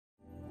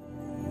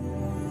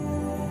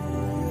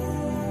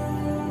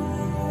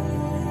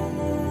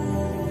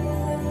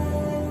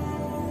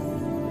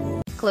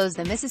disclosed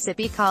the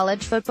Mississippi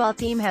college football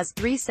team has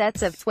 3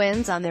 sets of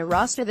twins on their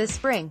roster this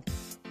spring.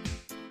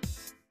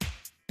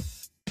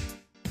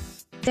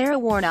 Sarah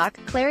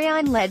Warnock,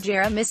 Clarion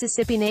LedgerA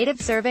Mississippi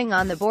native serving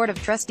on the Board of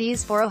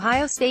Trustees for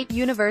Ohio State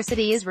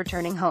University, is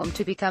returning home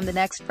to become the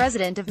next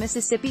president of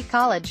Mississippi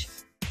College.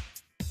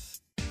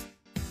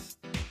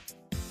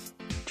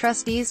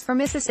 Trustees for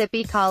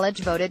Mississippi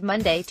College voted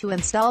Monday to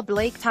install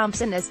Blake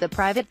Thompson as the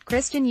private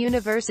Christian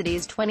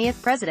university's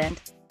 20th president.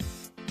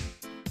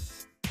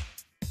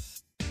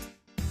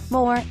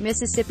 More,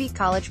 Mississippi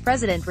College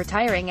president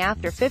retiring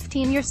after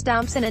 15 years.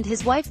 Thompson and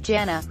his wife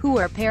Jana, who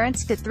are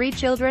parents to 3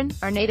 children,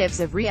 are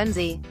natives of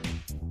Rienzi.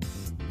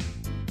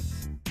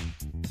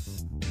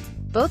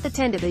 Both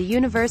attended the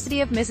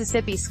University of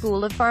Mississippi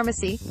School of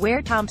Pharmacy,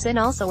 where Thompson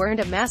also earned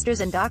a master's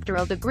and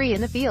doctoral degree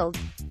in the field.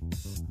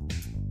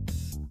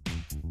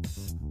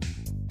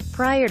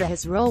 Prior to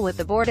his role with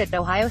the board at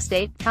Ohio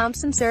State,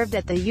 Thompson served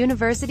at the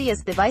university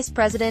as the vice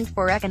president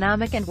for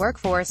economic and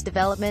workforce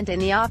development in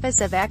the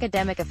Office of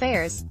Academic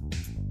Affairs.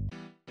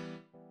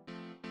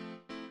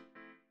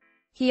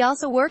 He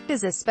also worked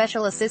as a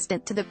special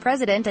assistant to the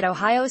president at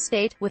Ohio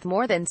State. With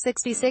more than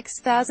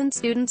 66,000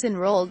 students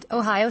enrolled,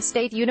 Ohio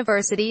State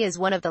University is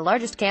one of the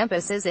largest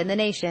campuses in the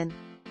nation.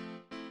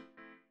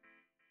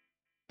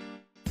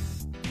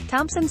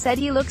 Thompson said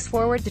he looks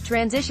forward to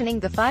transitioning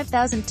the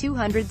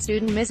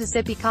 5,200-student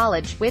Mississippi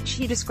College, which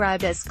he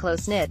described as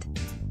close-knit.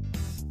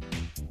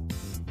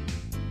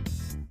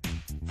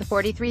 The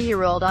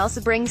 43-year-old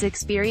also brings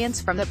experience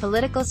from the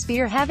political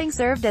sphere, having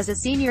served as a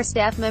senior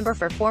staff member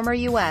for former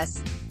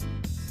U.S.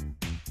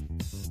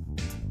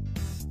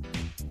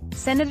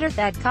 Senator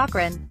Thad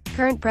Cochran.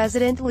 Current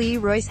President Lee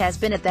Royce has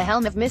been at the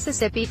helm of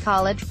Mississippi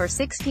College for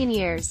 16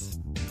 years.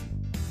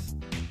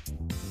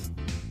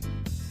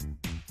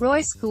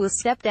 Royce, who will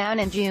step down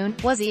in June,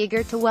 was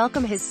eager to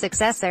welcome his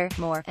successor.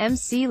 More,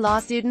 MC law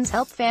students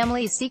help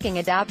families seeking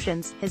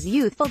adoptions. His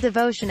youthful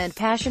devotion and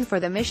passion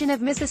for the mission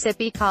of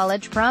Mississippi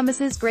College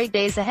promises great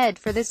days ahead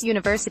for this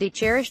university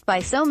cherished by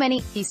so many,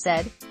 he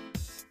said.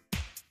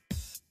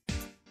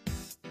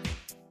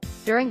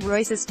 During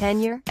Royce's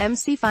tenure,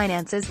 MC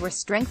finances were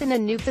strengthened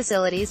and new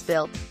facilities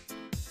built.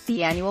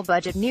 The annual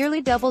budget nearly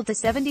doubled to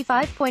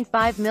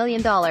 $75.5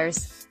 million.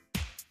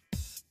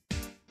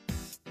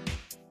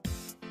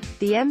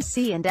 The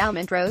MC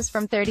endowment rose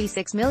from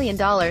 $36 million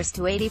to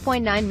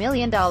 $80.9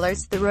 million.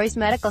 The Royce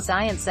Medical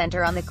Science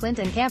Center on the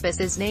Clinton campus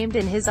is named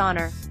in his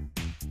honor.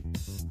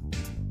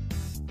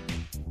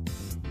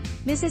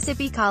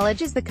 Mississippi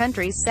College is the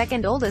country's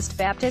second oldest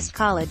Baptist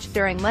college.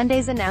 During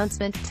Monday's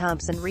announcement,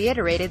 Thompson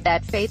reiterated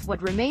that faith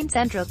would remain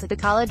central to the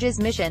college's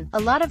mission. "A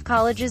lot of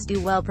colleges do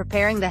well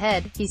preparing the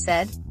head," he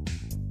said.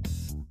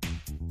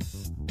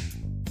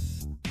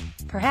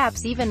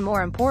 "Perhaps even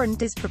more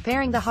important is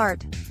preparing the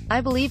heart. I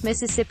believe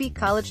Mississippi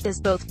College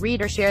does both."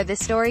 Read or share this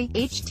story.